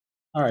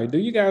All right, do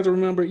you guys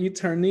remember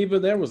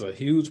ETERNEVA? There was a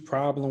huge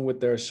problem with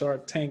their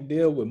Shark Tank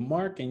deal with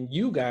Mark, and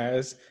you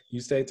guys, you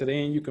stay to the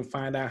end, you can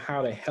find out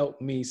how to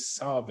help me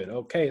solve it.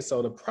 Okay,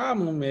 so the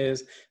problem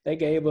is they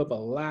gave up a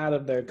lot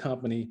of their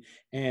company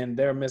and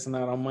they're missing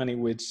out on money,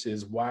 which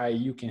is why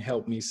you can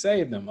help me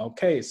save them.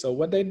 Okay, so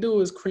what they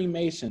do is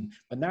cremation,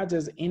 but not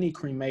just any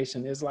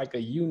cremation, it's like a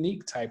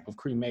unique type of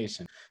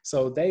cremation.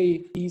 So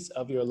they piece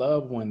of your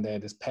loved one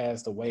that has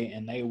passed away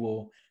and they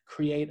will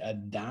create a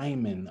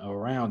diamond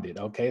around it.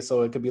 Okay,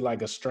 so it could be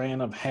like a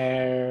strand of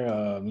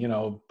hair,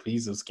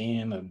 piece of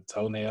skin, a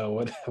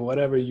toenail,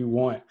 whatever you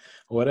want,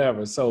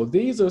 whatever. So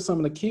these are some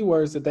of the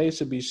keywords that they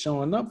should be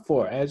showing up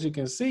for. As you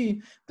can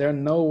see, they're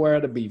nowhere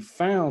to be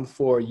found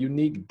for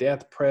unique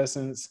death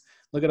presence.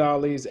 Look at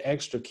all these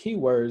extra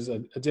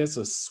keywords. Just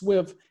a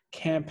swift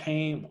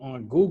campaign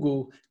on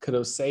Google could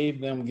have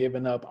saved them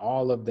giving up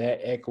all of that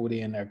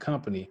equity in their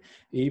company.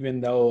 Even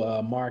though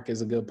Mark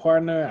is a good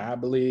partner, I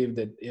believe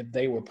that if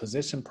they were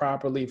positioned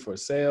properly for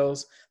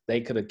sales,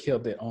 they could have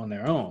killed it on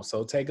their own.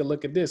 So take a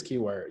look at this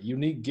keyword,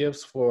 unique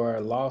gifts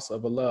for loss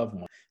of a loved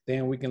one.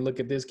 Then we can look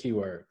at this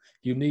keyword,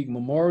 unique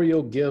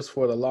memorial gifts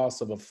for the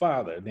loss of a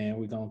father. Then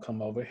we're going to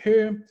come over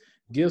here,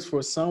 gifts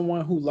for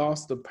someone who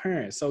lost a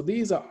parent. So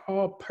these are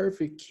all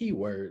perfect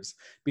keywords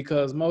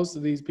because most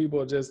of these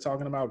people are just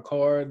talking about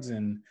cards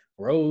and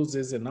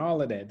roses and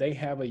all of that. They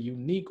have a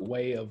unique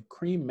way of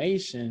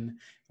cremation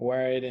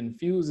where it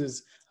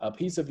infuses a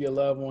piece of your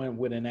loved one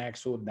with an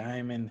actual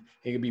diamond.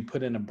 It could be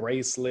put in a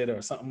bracelet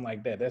or something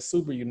like that. That's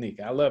super unique.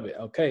 I love it.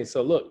 Okay,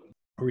 so look,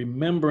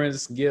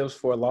 remembrance gifts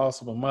for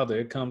loss of a mother.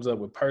 It comes up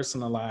with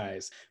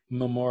personalized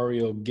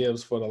memorial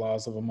gifts for the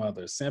loss of a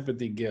mother,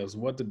 sympathy gifts,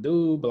 what to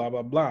do, blah,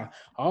 blah, blah.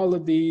 All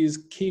of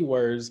these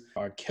keywords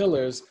are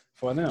killers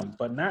for them,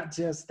 but not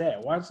just that.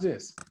 Watch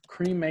this,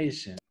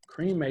 cremation,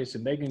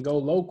 they can go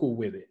local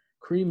with it.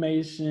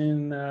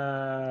 Cremation,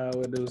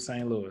 we'll do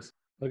St. Louis.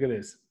 Look at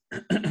this.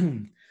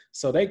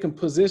 So they can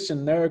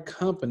position their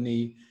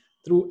company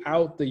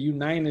throughout the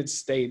United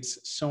States,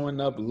 showing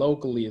up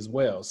locally as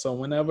well. So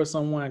whenever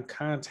someone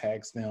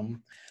contacts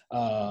them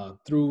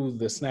through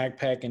the snack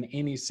pack in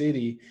any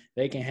city,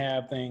 they can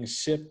have things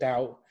shipped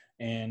out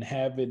and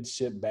have it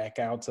shipped back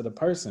out to the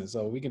person.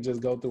 So we can just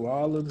go through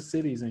all of the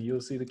cities and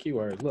you'll see the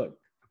keywords. Look,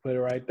 put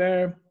it right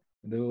there.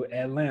 Do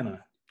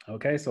Atlanta.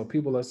 Okay, so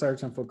people are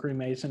searching for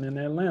cremation in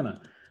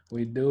Atlanta.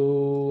 We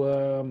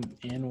do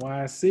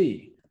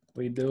NYC.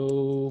 We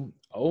do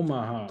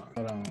Omaha.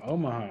 Hold on,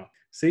 Omaha.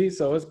 See,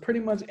 so it's pretty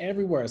much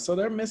everywhere. So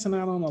they're missing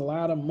out on a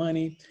lot of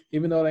money,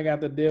 even though they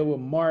got the deal with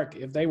Mark.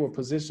 If they were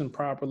positioned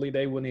properly,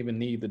 they wouldn't even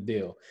need the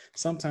deal.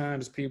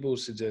 Sometimes people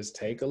should just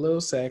take a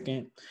little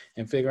second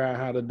and figure out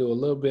how to do a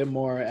little bit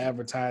more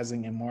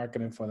advertising and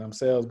marketing for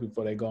themselves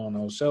before they go on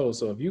those shows.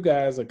 So if you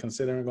guys are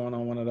considering going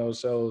on one of those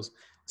shows,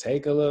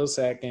 take a little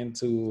second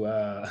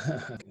to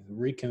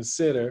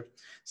reconsider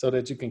so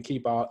that you can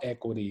keep all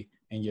equity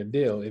in your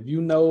deal. If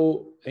you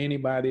know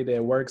anybody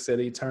that works at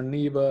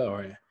ETERNEVA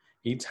or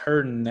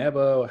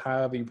ETERNEVA,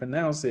 however you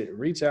pronounce it,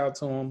 reach out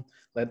to them,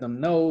 let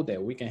them know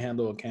that we can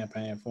handle a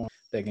campaign for them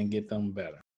that can get them better.